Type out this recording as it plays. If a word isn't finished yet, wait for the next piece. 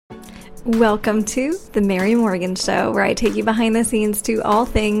Welcome to The Mary Morgan Show, where I take you behind the scenes to all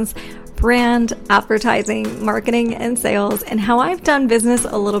things brand, advertising, marketing, and sales, and how I've done business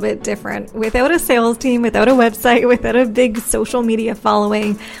a little bit different without a sales team, without a website, without a big social media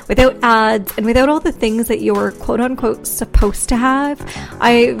following, without ads, and without all the things that you're quote unquote supposed to have.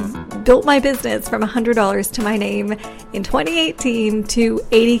 I built my business from $100 to my name in 2018 to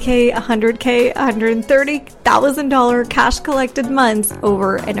 $80K, $100K, $130,000 cash collected months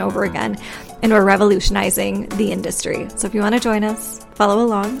over and over again. And we're revolutionizing the industry. So if you want to join us, follow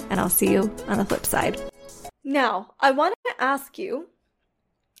along, and I'll see you on the flip side. Now, I want to ask you,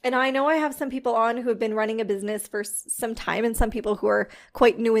 and I know I have some people on who have been running a business for some time and some people who are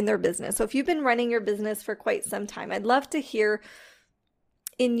quite new in their business. So if you've been running your business for quite some time, I'd love to hear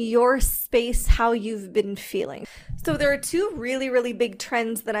in your space how you've been feeling. So there are two really, really big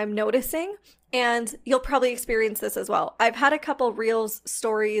trends that I'm noticing, and you'll probably experience this as well. I've had a couple reels,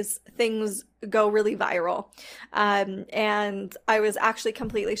 stories, things go really viral. And I was actually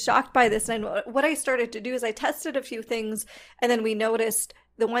completely shocked by this. And what I started to do is I tested a few things, and then we noticed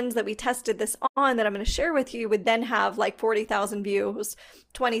the ones that we tested this on that I'm going to share with you would then have like 40,000 views,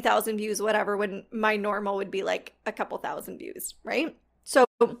 20,000 views, whatever, when my normal would be like a couple thousand views, right? So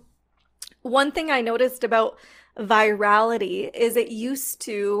one thing I noticed about virality is it used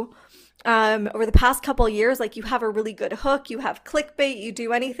to, over the past couple of years, like you have a really good hook, you have clickbait, you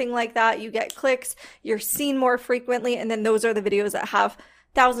do anything like that, you get clicks, you're seen more frequently, and then those are the videos that have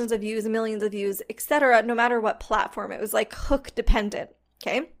thousands of views, millions of views, etc. No matter what platform, it was like hook dependent,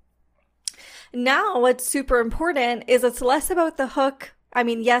 okay? Now what's super important is it's less about the hook. I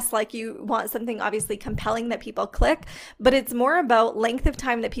mean, yes, like you want something obviously compelling that people click, but it's more about length of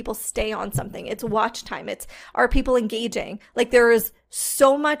time that people stay on something. It's watch time. It's, are people engaging? Like there is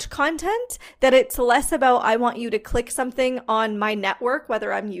so much content that it's less about, I want you to click something on my network,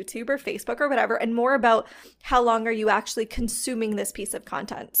 whether I'm YouTube or Facebook or whatever, and more about how long are you actually consuming this piece of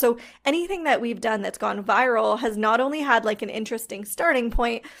content. So anything that we've done that's gone viral has not only had like an interesting starting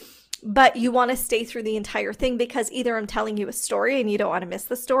point, but you want to stay through the entire thing because either I'm telling you a story and you don't want to miss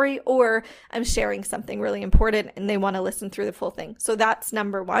the story, or I'm sharing something really important and they want to listen through the full thing. So that's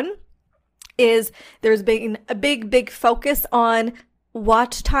number one, is there's been a big focus on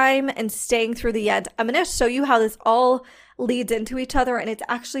watch time and staying through the end. I'm going to show you how this all leads into each other, and it's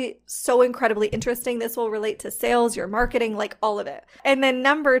actually so incredibly interesting. This will relate to sales, your marketing, like all of it. And then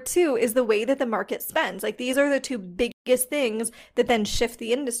number two is the way that the market spends. Like these are the two biggest things that then shift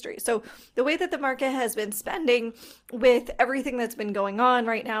the industry. So the way that the market has been spending with everything that's been going on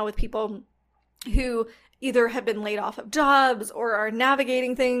right now with people who either have been laid off of jobs or are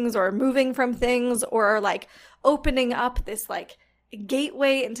navigating things or moving from things or are like opening up this like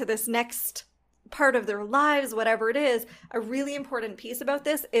gateway into this next part of their lives, whatever it is, a really important piece about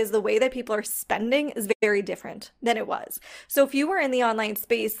this is the way that people are spending is very different than it was. So if you were in the online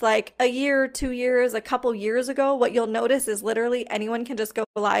space like a year, 2 years, a couple years ago, what you'll notice is literally anyone can just go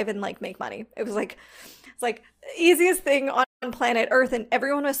live and like make money. It was like, it's like the easiest thing on planet Earth, and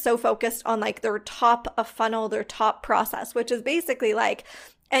everyone was so focused on like their top of funnel, their top process, which is basically like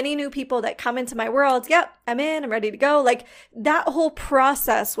any new people that come into my world, yep, I'm in, I'm ready to go. Like that whole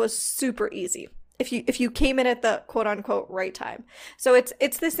process was super easy if you came in at the quote unquote right time. So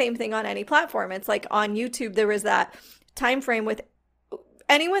it's the same thing on any platform. It's like on YouTube, there was that time frame with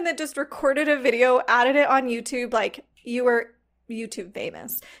anyone that just recorded a video, added it on YouTube, like you were YouTube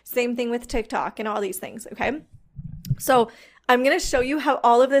famous. Same thing with TikTok and all these things, okay? So I'm going to show you how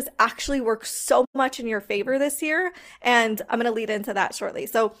all of this actually works so much in your favor this year, and I'm going to lead into that shortly.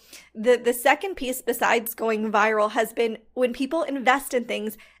 So the second piece besides going viral has been when people invest in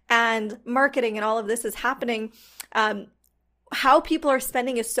things and marketing and all of this is happening, how people are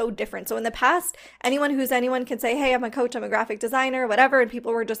spending is so different. So in the past, anyone can say, hey, I'm a coach, I'm a graphic designer, whatever. And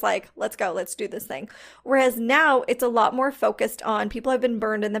people were just like, let's go, let's do this thing. Whereas now it's a lot more focused on people have been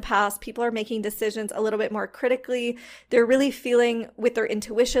burned in the past. People are making decisions a little bit more critically. They're really feeling with their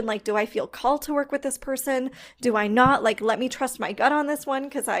intuition, like, do I feel called to work with this person? Do I not? Like, let me trust my gut on this one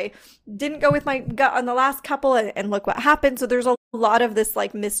because I didn't go with my gut on the last couple and look what happened. So there's a lot of this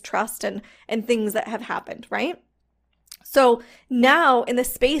like mistrust and things that have happened, right? So now in the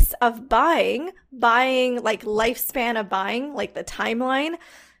space of buying like lifespan of buying, like the timeline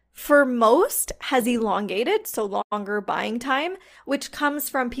for most has elongated, so longer buying time, which comes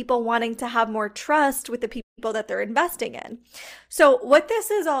from people wanting to have more trust with the people that they're investing in. So what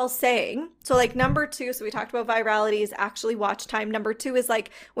this is all saying, so like number two, so we talked about virality is actually watch time. Number two is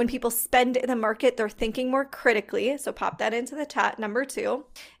like when people spend in the market, they're thinking more critically. So pop that into the chat, number two.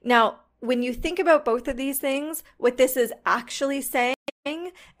 Now, when you think about both of these things, what this is actually saying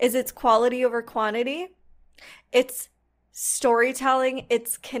is it's quality over quantity. It's storytelling,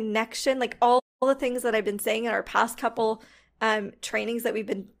 it's connection, like all the things that I've been saying in our past couple trainings that we've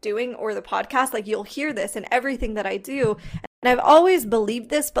been doing, or the podcast. Like, you'll hear this in everything that I do. And I've always believed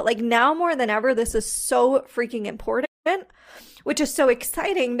this, but like now more than ever, this is so freaking important, which is so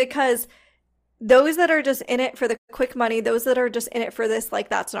exciting, because those that are just in it for the quick money, those that are just in it for this, like,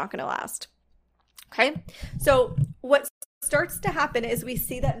 that's not going to last. Okay. So what starts to happen is we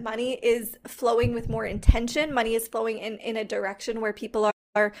see that money is flowing with more intention. Money is flowing in a direction where people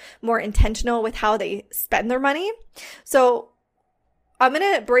are more intentional with how they spend their money. So I'm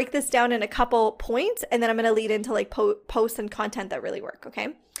going to break this down in a couple points, and then I'm going to lead into like posts and content that really work.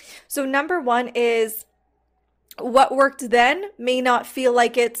 Okay. So number one is, what worked then may not feel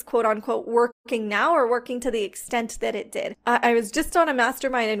like it's quote unquote working now, or working to the extent that it did. I was just on a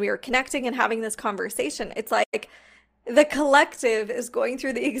mastermind and we were connecting and having this conversation. It's like the collective is going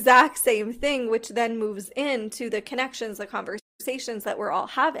through the exact same thing, which then moves into the connections, the conversations that we're all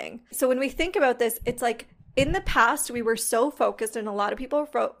having. So when we think about this, it's like, in the past, we were so focused, and a lot of people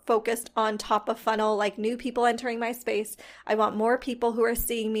are focused on top of funnel, like new people entering my space. I want more people who are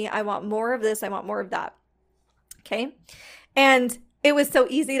seeing me. I want more of this. I want more of that. Okay. And it was so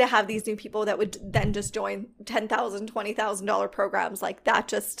easy to have these new people that would then just join $10,000, $20,000 programs. Like that,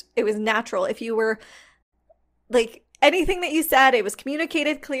 just, it was natural. If you were like, anything that you said, it was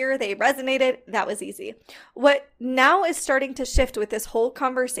communicated clear, they resonated, that was easy. What now is starting to shift with this whole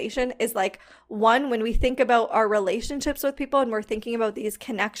conversation is like, one, when we think about our relationships with people and we're thinking about these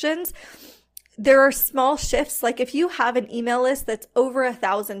connections, there are small shifts. Like if you have an email list that's over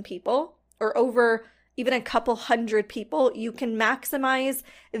 1,000 people, or over even a couple hundred people, you can maximize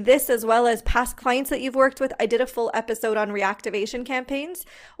this as well as past clients that you've worked with. I did a full episode on reactivation campaigns.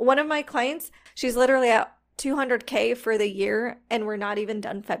 One of my clients, she's literally at 200K for the year, and we're not even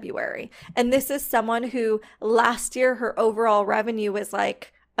done February. And this is someone who last year, her overall revenue was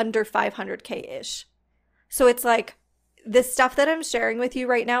like under 500K-ish. So it's like, this stuff that I'm sharing with you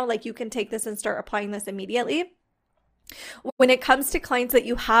right now, like you can take this and start applying this immediately. When it comes to clients that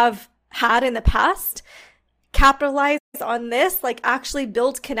you have had in the past, capitalize on this, like actually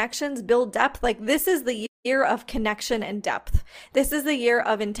build connections, build depth. Like this is the year of connection and depth. This is the year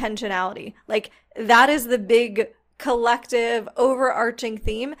of intentionality. Like that is the big collective overarching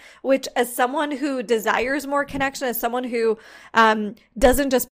theme, which as someone who desires more connection, as someone who doesn't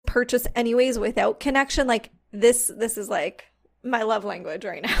just purchase anyways without connection, like this is like my love language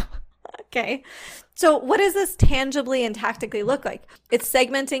right now. Okay. So what does this tangibly and tactically look like? It's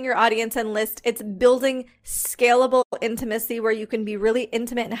segmenting your audience and list. It's building scalable intimacy where you can be really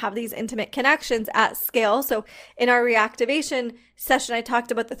intimate and have these intimate connections at scale. So in our reactivation session, I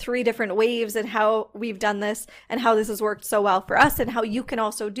talked about the 3 different waves and how we've done this and how this has worked so well for us and how you can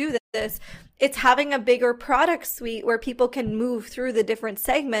also do this. It's having a bigger product suite where people can move through the different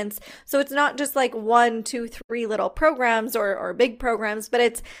segments. So it's not just like 1, 2, 3 little programs or big programs, but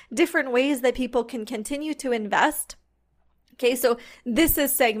it's different ways that people can continue to invest. Okay, so this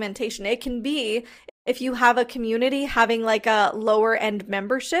is segmentation. It can be, if you have a community, having like a lower end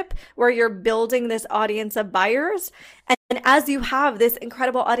membership where you're building this audience of buyers. And as you have this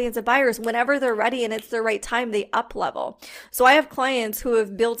incredible audience of buyers, whenever they're ready and it's the right time, they up level. So I have clients who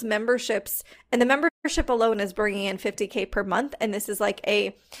have built memberships, and the membership alone is bringing in $50K per month. And this is like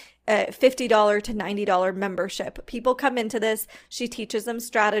a $50 to $90 membership. People come into this, she teaches them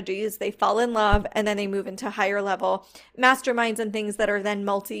strategies, they fall in love, and then they move into higher level masterminds and things that are then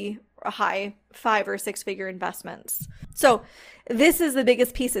high 5 or 6 figure investments. So this is the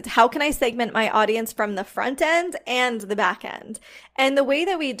biggest piece. It's how can I segment my audience from the front end and the back end? And the way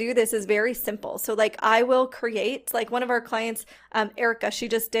that we do this is very simple. So like I will create, like one of our clients, Erica, she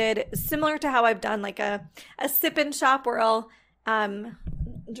just did similar to how I've done like a sip and shop where I'll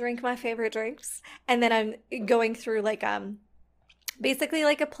drink my favorite drinks, and then I'm going through like basically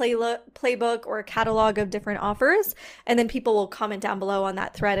like a playbook or a catalog of different offers, and then people will comment down below on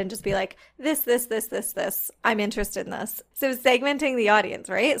that thread and just be like, this, I'm interested in this. So segmenting the audience,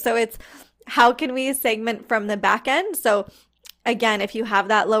 right? So it's how can we segment from the back end? So again, if you have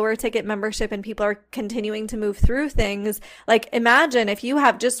that lower ticket membership and people are continuing to move through things, like imagine if you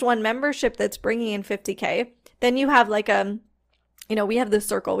have just one membership that's bringing in 50K, then you have like we have the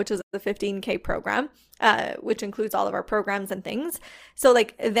Circle, which is the 15K program, which includes all of our programs and things. So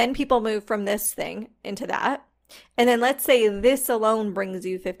like then people move from this thing into that. And then let's say this alone brings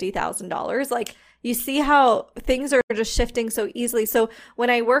you $50,000. Like you see how things are just shifting so easily. So when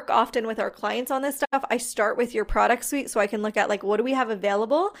I work often with our clients on this stuff, I start with your product suite so I can look at like, what do we have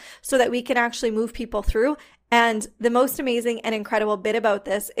available so that we can actually move people through. And the most amazing and incredible bit about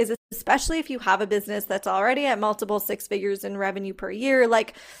this is, especially if you have a business that's already at multiple six figures in revenue per year,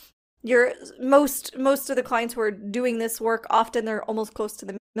 like most of the clients who are doing this work, often they're almost close to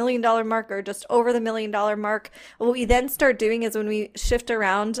the $1 million mark or just over the $1 million mark. What we then start doing is when we shift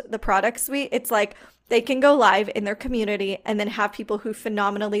around the product suite, it's like they can go live in their community and then have people who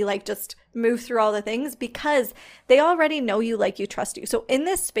phenomenally like just move through all the things because they already know you, like you, trust you. So in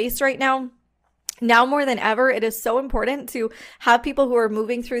this space right now more than ever, it is so important to have people who are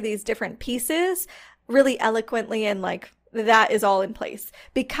moving through these different pieces really eloquently, and like that is all in place.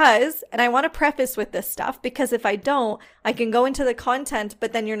 Because, and I want to preface with this stuff, because if I don't, I can go into the content,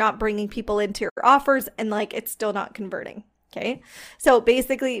 but then you're not bringing people into your offers and like it's still not converting. Okay. So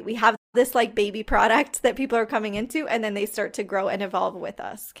basically we have this like baby product that people are coming into, and then they start to grow and evolve with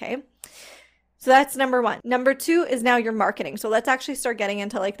us. Okay. So that's number one. Number two is now your marketing. So let's actually start getting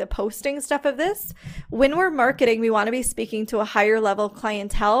into like the posting stuff of this. When we're marketing, we want to be speaking to a higher level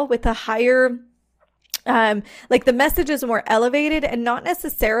clientele with a higher, like the message is more elevated and not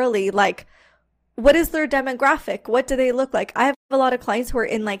necessarily like, what is their demographic? What do they look like? I have a lot of clients who are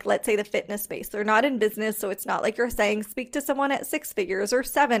in like, let's say the fitness space. They're not in business. So it's not like you're saying, speak to someone at 6 figures or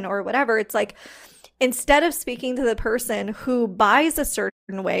 7 or whatever. It's like, instead of speaking to the person who buys a certain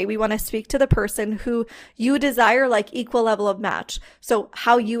way, we want to speak to the person who you desire like equal level of match. So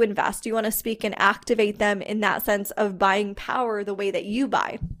how you invest, you want to speak and activate them in that sense of buying power the way that you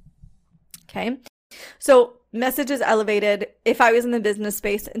buy. Okay. So message is elevated. If I was in the business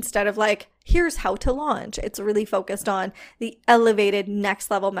space, instead of like, here's how to launch, it's really focused on the elevated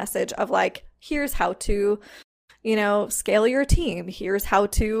next level message of like, here's how to, scale your team. Here's how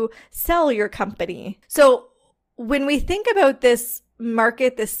to sell your company. So when we think about this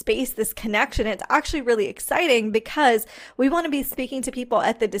market, this space, this connection, it's actually really exciting because we want to be speaking to people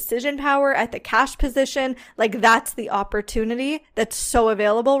at the decision power, at the cash position. Like that's the opportunity that's so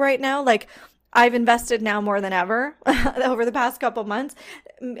available right now. Like I've invested now more than ever over the past couple months.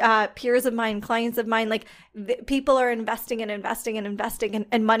 Peers of mine, clients of mine, like people are investing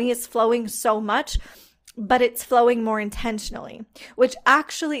and money is flowing so much, but it's flowing more intentionally, which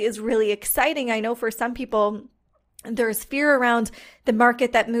actually is really exciting. I know for some people, there's fear around the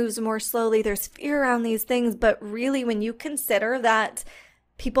market that moves more slowly. There's fear around these things. But really, when you consider that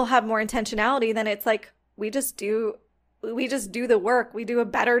people have more intentionality, then it's like, we just do the work. We do a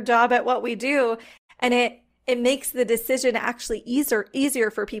better job at what we do. And it makes the decision actually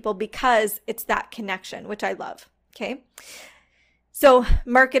easier for people because it's that connection, which I love. Okay. So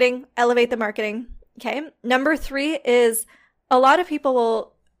marketing, elevate the marketing. Okay. Number 3 is a lot of people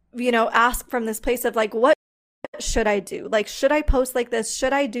will, ask from this place of like, what should I do? Like, should I post like this?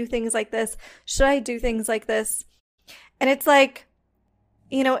 Should I do things like this? Should I do things like this? And it's like,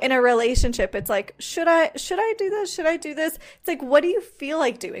 in a relationship, it's like, should I do this? Should I do this? It's like, what do you feel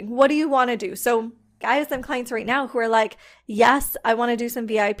like doing? What do you want to do? So guys, some clients right now who are like, yes, I want to do some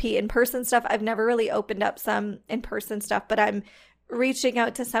VIP in-person stuff. I've never really opened up some in-person stuff, but I'm reaching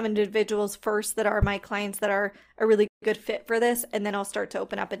out to some individuals first that are my clients that are a really good fit for this. And then I'll start to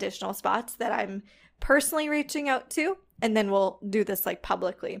open up additional spots that I'm personally reaching out to. And then we'll do this like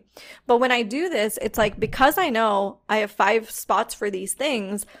publicly. But when I do this, it's like, because I know I have 5 spots for these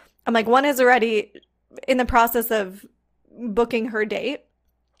things, I'm like, one is already in the process of booking her date.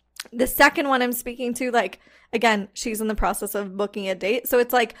 The second one I'm speaking to, like, again, she's in the process of booking a date. So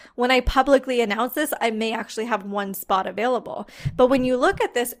it's like when I publicly announce this, I may actually have 1 spot available. But when you look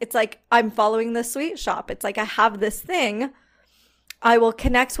at this, it's like I'm following the sweet shop. It's like I have this thing I will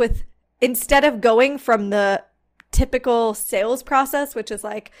connect with, instead of going from the typical sales process, which is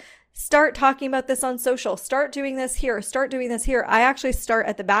like, start talking about this on social, start doing this here, start doing this here. I actually start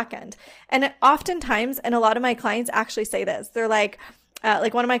at the back end. And oftentimes, and a lot of my clients actually say this, they're like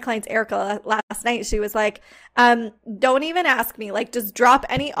one of my clients, Erica, last night, she was like, don't even ask me, like, just drop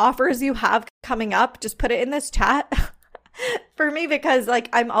any offers you have coming up. Just put it in this chat for me, because like,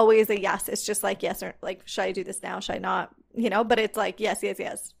 I'm always a yes. It's just like, yes, or like, should I do this now? Should I not? But it's like, yes.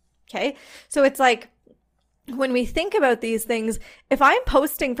 Okay. So it's like, when we think about these things, if I'm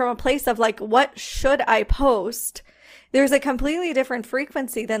posting from a place of like, what should I post? There's a completely different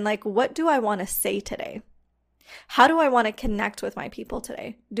frequency than like, what do I want to say today? How do I want to connect with my people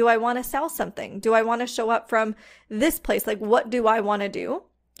today? Do I want to sell something? Do I want to show up from this place? Like, what do I want to do?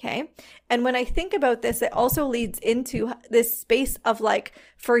 Okay. And when I think about this, it also leads into this space of like,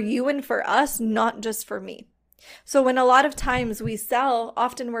 for you and for us, not just for me. So when a lot of times we sell,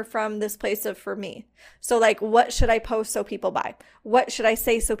 often we're from this place of for me. So like, what should I post so people buy? What should I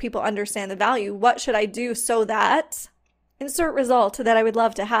say so people understand the value? What should I do so that insert result that I would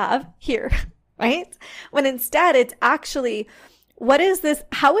love to have here? right? When instead it's actually, what is this?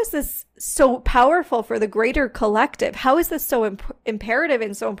 How is this so powerful for the greater collective? How is this so imperative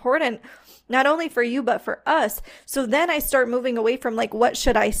and so important, not only for you, but for us? So then I start moving away from like, what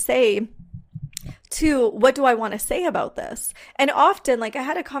should I say, to what do I want to say about this? And often, like I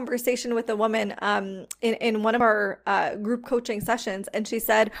had a conversation with a woman in one of our group coaching sessions, and she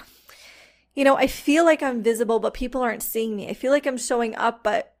said, I feel like I'm visible, but people aren't seeing me. I feel like I'm showing up,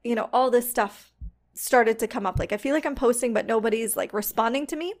 but all this stuff started to come up. Like, I feel like I'm posting, but nobody's like responding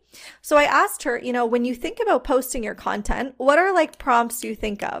to me. So I asked her, when you think about posting your content, what are like prompts you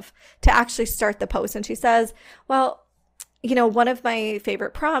think of to actually start the post? And she says, well, one of my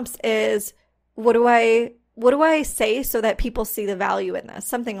favorite prompts is, what do I say so that people see the value in this?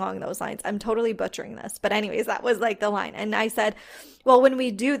 Something along those lines. I'm totally butchering this. But anyways, that was like the line. And I said, well, when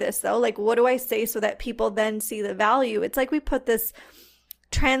we do this though, like, what do I say so that people then see the value? It's like we put this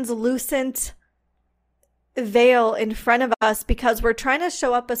translucent veil in front of us because we're trying to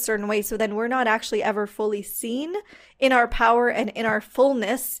show up a certain way. So then we're not actually ever fully seen in our power and in our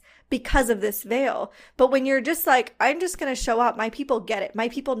fullness because of this veil. But when you're just like, I'm just going to show up, my people get it. My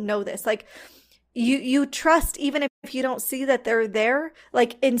people know this. Like, you trust, even if you don't see that they're there,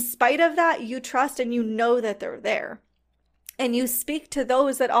 like in spite of that, you trust and you know that they're there. And you speak to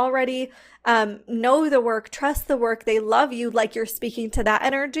those that already know the work, trust the work, they love you, like you're speaking to that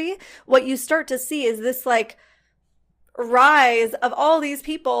energy. What you start to see is this like rise of all these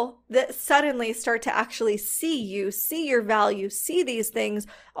people that suddenly start to actually see you, see your value, see these things,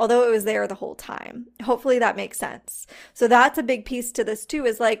 although it was there the whole time. Hopefully that makes sense. So that's a big piece to this too,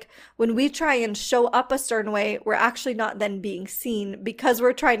 is like when we try and show up a certain way, we're actually not then being seen because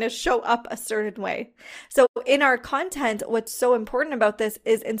we're trying to show up a certain way. So in our content, what's so important about this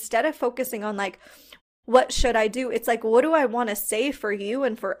is instead of focusing on like, what should I do? It's like, what do I want to say for you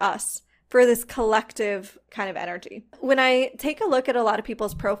and for us? For this collective kind of energy. When I take a look at a lot of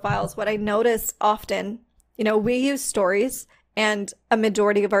people's profiles, what I notice often, we use stories, and a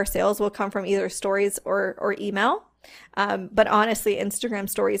majority of our sales will come from either stories or email. But honestly, Instagram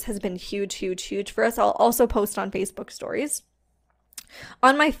stories has been huge, huge, huge for us. I'll also post on Facebook stories.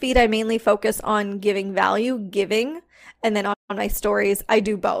 On my feed, I mainly focus on giving value, and then on my stories, I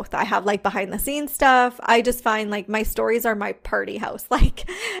do both. I have like behind the scenes stuff. I just find like my stories are my party house. Like,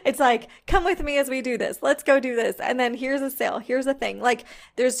 it's like, come with me as we do this. Let's go do this. And then here's a sale. Here's a thing. Like,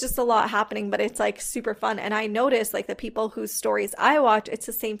 there's just a lot happening, but it's like super fun. And I notice like the people whose stories I watch, it's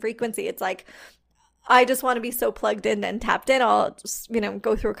the same frequency. It's like, I just want to be so plugged in and tapped in. I'll just,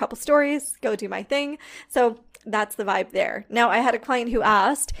 go through a couple stories, go do my thing. So that's the vibe there. Now, I had a client who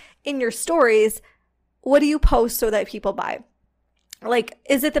asked, in your stories, what do you post so that people buy? Like,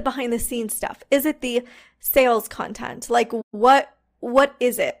 is it the behind the scenes stuff? Is it the sales content? Like, what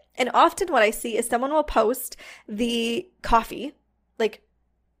is it? And often what I see is someone will post the coffee, like,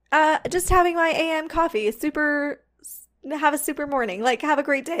 just having my AM coffee, have a super morning, like, have a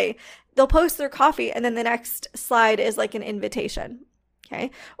great day. They'll post their coffee, and then the next slide is like an invitation. Okay.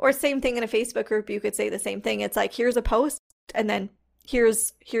 Or same thing in a Facebook group, you could say the same thing. It's like, here's a post, and then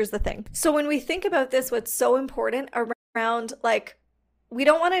here's the thing. So when we think about this, what's so important around, like, we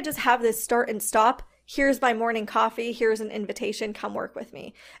don't want to just have this start and stop. Here's my morning coffee. Here's an invitation. Come work with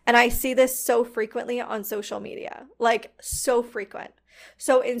me. And I see this so frequently on social media, like so frequent.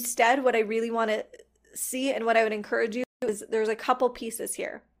 So instead, what I really want to see and what I would encourage you is there's a couple pieces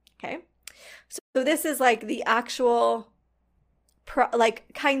here. Okay. So this is like the actual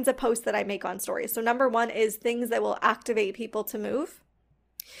kinds of posts that I make on stories. So number one is things that will activate people to move.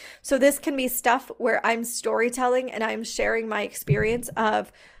 So this can be stuff where I'm storytelling and I'm sharing my experience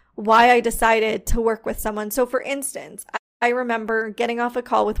of why I decided to work with someone. So for instance, I remember getting off a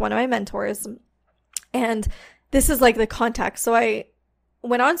call with one of my mentors, and this is like the context. So I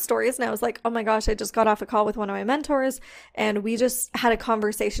went on stories and I was like, oh my gosh, I just got off a call with one of my mentors and we just had a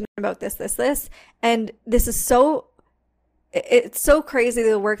conversation about this. And this is it's so crazy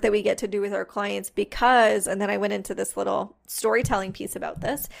the work that we get to do with our clients because, and then I went into this little storytelling piece about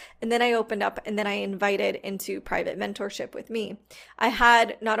this, and then I opened up and then I invited into private mentorship with me. I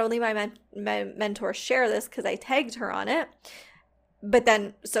had not only my mentor share this because I tagged her on it, but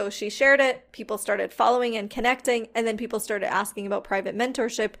then, so she shared it, people started following and connecting, and then people started asking about private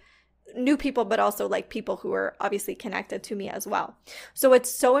mentorship, new people, but also like people who are obviously connected to me as well. So what's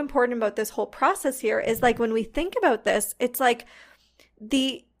so important about this whole process here is like when we think about this, it's like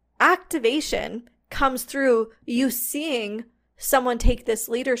the activation comes through you seeing someone take this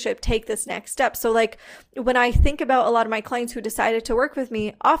leadership, take this next step. So like when I think about a lot of my clients who decided to work with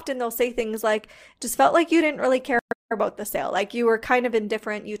me, often they'll say things like, just felt like you didn't really care about the sale. Like you were kind of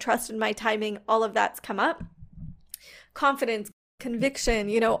indifferent. You trusted my timing. All of that's come up. Confidence,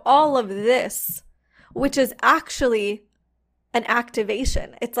 conviction, all of this, which is actually an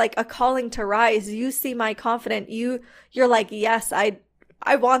activation. It's like a calling to rise. You see my confidence. You're like, yes, I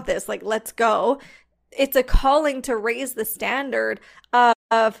want this. Like, let's go. It's a calling to raise the standard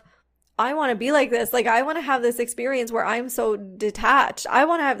of I want to be like this. Like, I want to have this experience where I'm so detached. I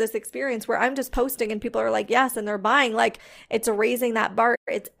want to have this experience where I'm just posting and people are like, yes, and they're buying. Like, it's raising that bar.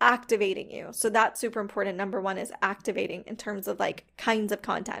 It's activating you. So that's super important. Number one is activating in terms of like kinds of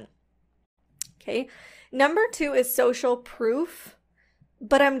content. Okay. Number two is social proof,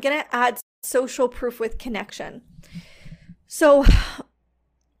 but I'm going to add social proof with connection. So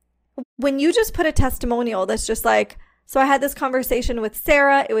when you just put a testimonial that's just like, so I had this conversation with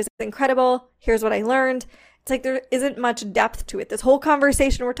Sarah. It was incredible. Here's what I learned. It's like there isn't much depth to it. This whole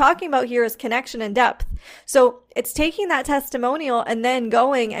conversation we're talking about here is connection and depth. So it's taking that testimonial and then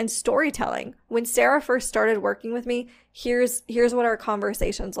going and storytelling. When Sarah first started working with me, here's what our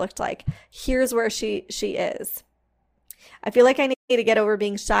conversations looked like. Here's where she is. I feel like I need to get over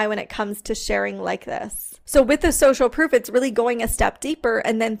being shy when it comes to sharing like this. So with the social proof, it's really going a step deeper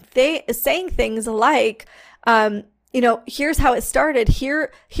and then saying things like, here's how it started.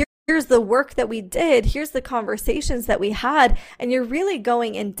 Here's the work that we did. Here's the conversations that we had. And you're really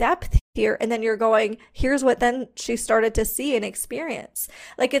going in depth here. And then you're going, here's what then she started to see and experience.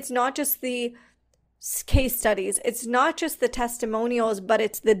 Like, it's not just the case studies. It's not just the testimonials, but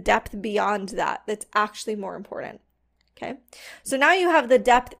it's the depth beyond that that's actually more important. Okay. So now you have the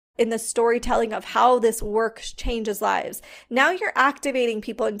depth in the storytelling of how this work changes lives. Now you're activating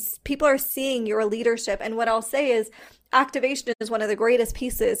people and people are seeing your leadership. And what I'll say is activation is one of the greatest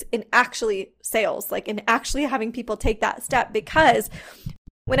pieces in actually sales, like in actually having people take that step. Because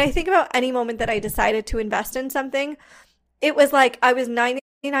when I think about any moment that I decided to invest in something, it was like I was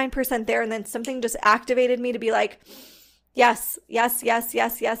 99% there and then something just activated me to be like, yes,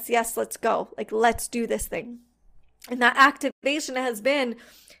 let's go. Like, let's do this thing. And that activation has been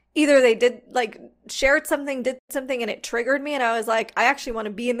either they did like shared something, did something, and it triggered me. And I was like, I actually want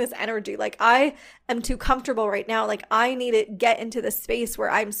to be in this energy. Like, I am too comfortable right now. Like, I need to get into the space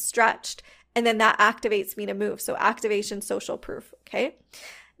where I'm stretched. And then that activates me to move. So activation, social proof. Okay.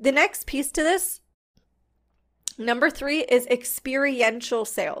 The next piece to this, number 3, is experiential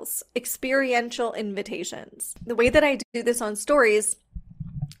sales, experiential invitations. The way that I do this on stories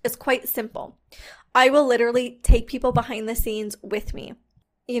is quite simple. I will literally take people behind the scenes with me.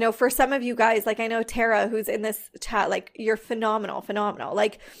 For some of you guys, like I know Tara, who's in this chat, like you're phenomenal.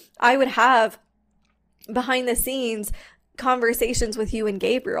 Like I would have behind the scenes conversations with you and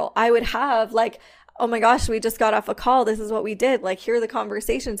Gabriel. I would have like, oh my gosh, we just got off a call. This is what we did. Like, here are the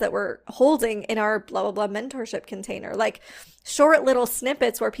conversations that we're holding in our blah, blah, blah mentorship container. Like short little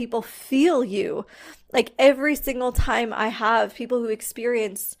snippets where people feel you. Like every single time I have people who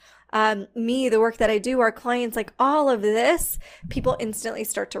experience me, the work that I do, our clients, like all of this, people instantly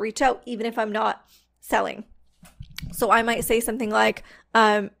start to reach out, even if I'm not selling. So I might say something like,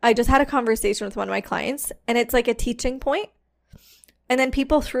 I just had a conversation with one of my clients and it's like a teaching point. And then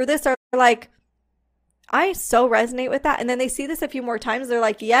people through this are like, I so resonate with that. And then they see this a few more times. They're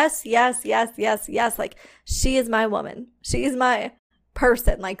like, yes. Like, she is my woman. She is my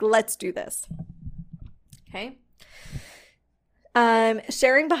person. Like, let's do this. Okay.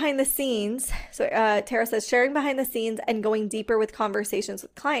 Sharing behind the scenes. So Tara says, sharing behind the scenes and going deeper with conversations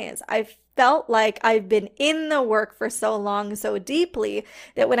with clients. I've felt like I've been in the work for so long, so deeply,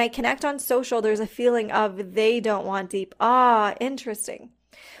 that when I connect on social, there's a feeling of they don't want deep. Interesting.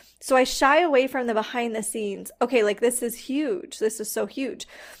 So I shy away from the behind the scenes. Okay, like this is huge. This is so huge.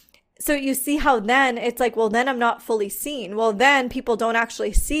 So you see how then it's like, well, then I'm not fully seen. Well, then people don't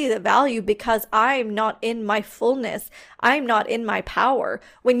actually see the value because I'm not in my fullness. I'm not in my power.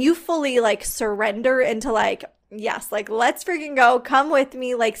 When you fully like surrender into like, yes, like let's freaking go, come with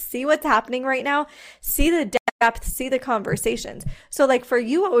me, like see what's happening right now, see the depth, see the conversations. So like for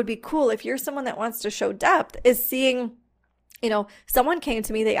you, what would be cool if you're someone that wants to show depth is seeing, someone came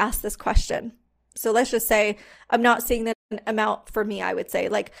to me, they asked this question. So let's just say I'm not seeing the amount for me, I would say,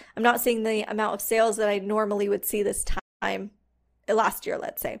 like I'm not seeing the amount of sales that I normally would see this time last year,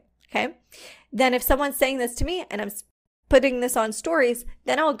 let's say. Okay. Then if someone's saying this to me and I'm putting this on stories,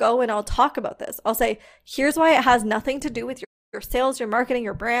 then I'll go and I'll talk about this. I'll say, here's why it has nothing to do with your sales, your marketing,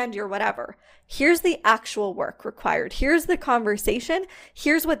 your brand, your whatever. Here's the actual work required. Here's the conversation.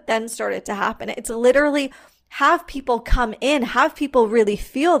 Here's what then started to happen. It's literally have people come in, have people really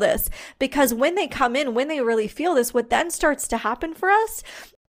feel this, because when they come in, when they really feel this, what then starts to happen for us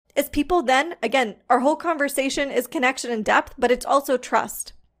is people then, again, our whole conversation is connection and depth, but it's also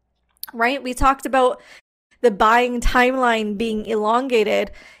trust, right? We talked about the buying timeline being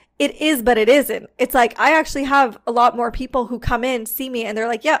elongated. It is, but it isn't. It's like, I actually have a lot more people who come in, see me, and they're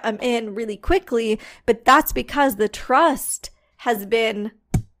like, yeah, I'm in really quickly. But that's because the trust has been,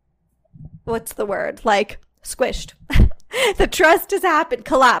 what's the word? Like squished. The trust has happened,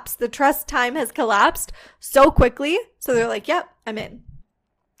 collapsed. The trust time has collapsed so quickly. So they're like, yep, I'm in.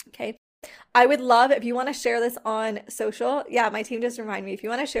 Okay. I would love if you want to share this on social. Yeah, my team just reminded me. If you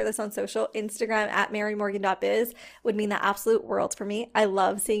want to share this on social, Instagram at marymorgan.biz would mean the absolute world for me. I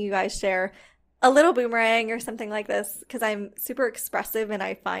love seeing you guys share a little boomerang or something like this because I'm super expressive and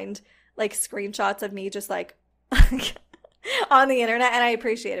I find like screenshots of me just like on the internet and I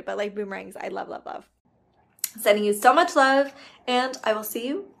appreciate it. But like boomerangs, I love, love, love. Sending you so much love and I will see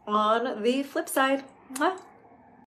you on the flip side. Mwah.